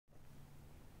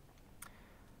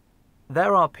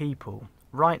There are people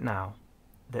right now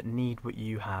that need what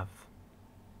you have.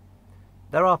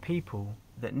 There are people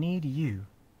that need you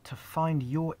to find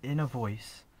your inner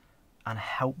voice and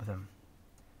help them.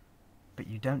 But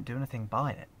you don't do anything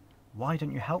by it. Why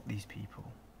don't you help these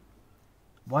people?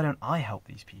 Why don't I help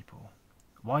these people?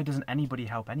 Why doesn't anybody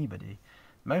help anybody?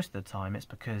 Most of the time it's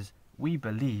because we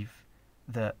believe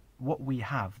that what we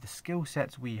have, the skill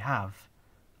sets we have,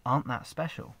 aren't that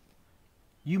special.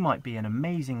 You might be an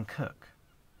amazing cook,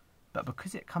 but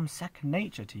because it comes second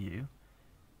nature to you,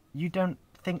 you don't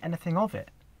think anything of it.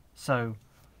 So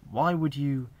why would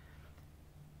you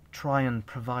try and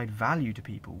provide value to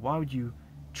people? Why would you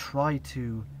try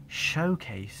to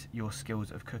showcase your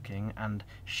skills of cooking and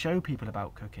show people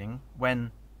about cooking when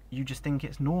you just think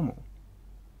it's normal?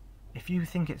 If you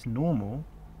think it's normal,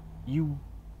 you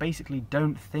basically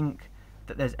don't think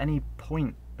that there's any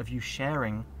point of you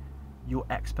sharing your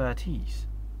expertise.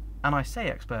 And I say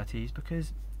expertise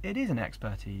because it is an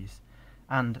expertise.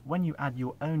 And when you add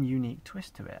your own unique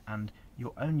twist to it and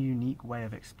your own unique way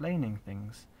of explaining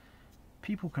things,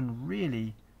 people can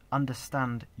really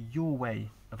understand your way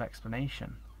of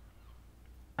explanation.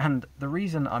 And the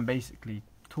reason I'm basically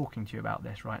talking to you about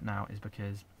this right now is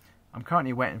because I'm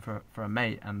currently waiting for a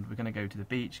mate, and we're going to go to the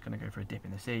beach, going to go for a dip in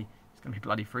the sea. It's going to be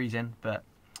bloody freezing, but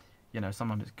you know,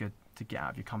 sometimes it's good to get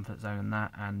out of your comfort zone and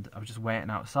that. And I was just waiting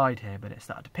outside here, but it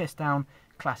started to piss down.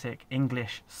 Classic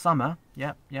English summer.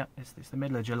 Yep, it's the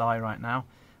middle of July right now.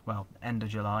 Well, end of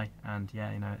July, and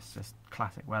yeah, you know, it's just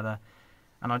classic weather.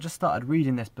 And I just started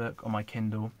reading this book on my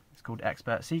Kindle. It's called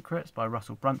Expert Secrets by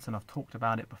Russell Brunson. I've talked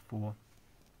about it before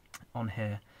on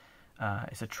here.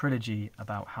 It's a trilogy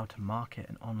about how to market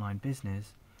an online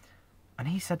business. And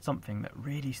he said something that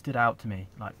really stood out to me,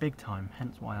 like big time,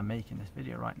 hence why I'm making this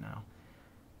video right now.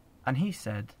 And he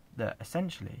said that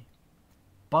essentially,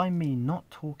 by me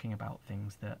not talking about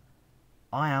things that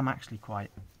I am actually quite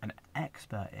an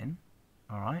expert in,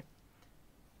 alright,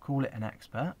 call it an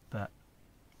expert, but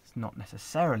it's not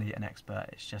necessarily an expert,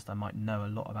 it's just I might know a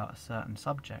lot about a certain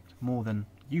subject, more than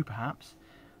you perhaps.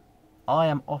 I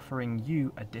am offering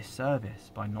you a disservice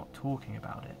by not talking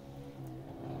about it.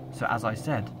 So as I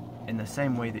said, in the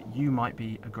same way that you might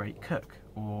be a great cook,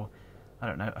 or, I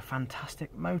don't know, a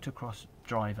fantastic motocross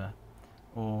driver,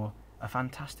 or a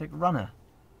fantastic runner,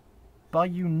 by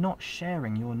you not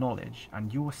sharing your knowledge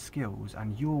and your skills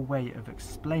and your way of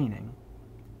explaining,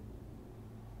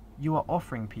 you are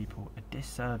offering people a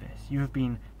disservice. You have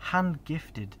been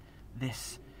hand-gifted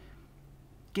this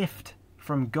gift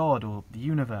from God or the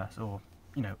universe or,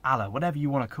 you know, Allah, whatever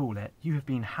you want to call it. You have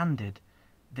been handed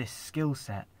this skill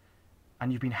set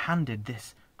and you've been handed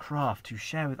this craft to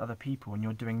share with other people, and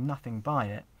you're doing nothing by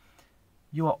it.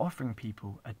 You are offering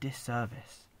people a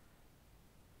disservice.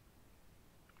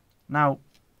 Now,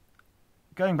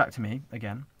 going back to me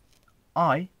again,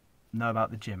 I know about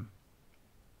the gym.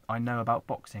 I know about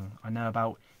boxing. I know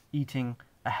about eating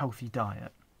a healthy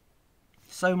diet.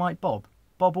 So might Bob.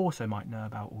 Bob also might know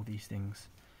about all these things.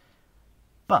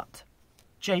 But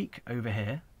Jake over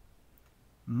here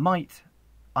might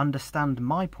understand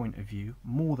my point of view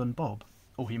more than Bob,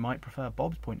 or he might prefer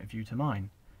Bob's point of view to mine.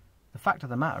 The fact of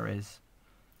the matter is,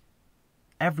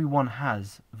 everyone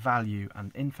has value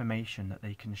and information that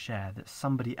they can share that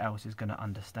somebody else is going to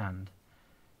understand.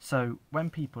 So when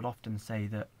people often say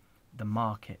that the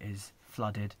market is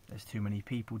flooded, there's too many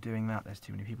people doing that, there's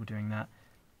too many people doing that,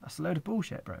 that's a load of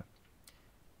bullshit, bro.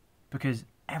 Because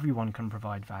everyone can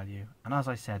provide value, and as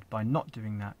I said, by not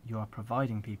doing that, you are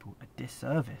providing people a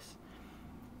disservice.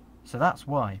 So that's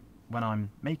why when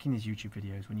I'm making these YouTube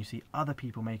videos, when you see other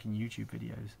people making YouTube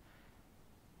videos,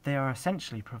 they are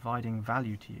essentially providing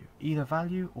value to you, either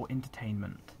value or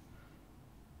entertainment.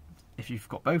 If you've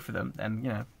got both of them, then, you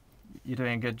know, you're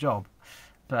doing a good job.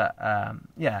 But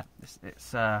yeah,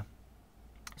 it's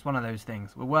one of those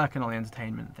things. We're working on the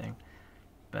entertainment thing,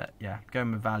 but yeah,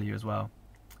 going with value as well.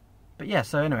 But yeah,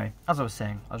 so anyway, as I was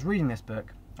saying, I was reading this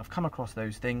book, I've come across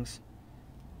those things,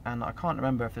 and I can't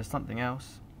remember if there's something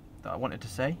else that I wanted to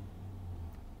say.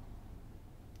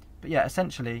 But yeah,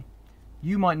 essentially,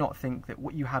 you might not think that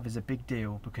what you have is a big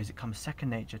deal because it comes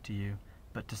second nature to you,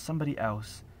 but to somebody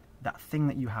else, that thing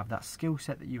that you have, that skill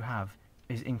set that you have,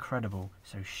 is incredible.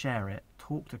 So share it,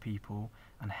 talk to people,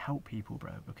 and help people,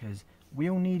 bro, because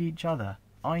we all need each other.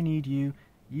 I need you,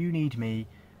 you need me,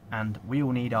 and we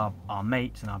all need our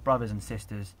mates and our brothers and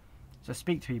sisters. So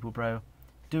speak to people, bro.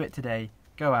 Do it today.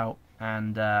 Go out,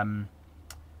 and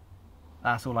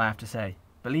that's all I have to say.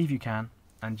 Believe you can,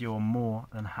 and you're more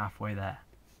than halfway there.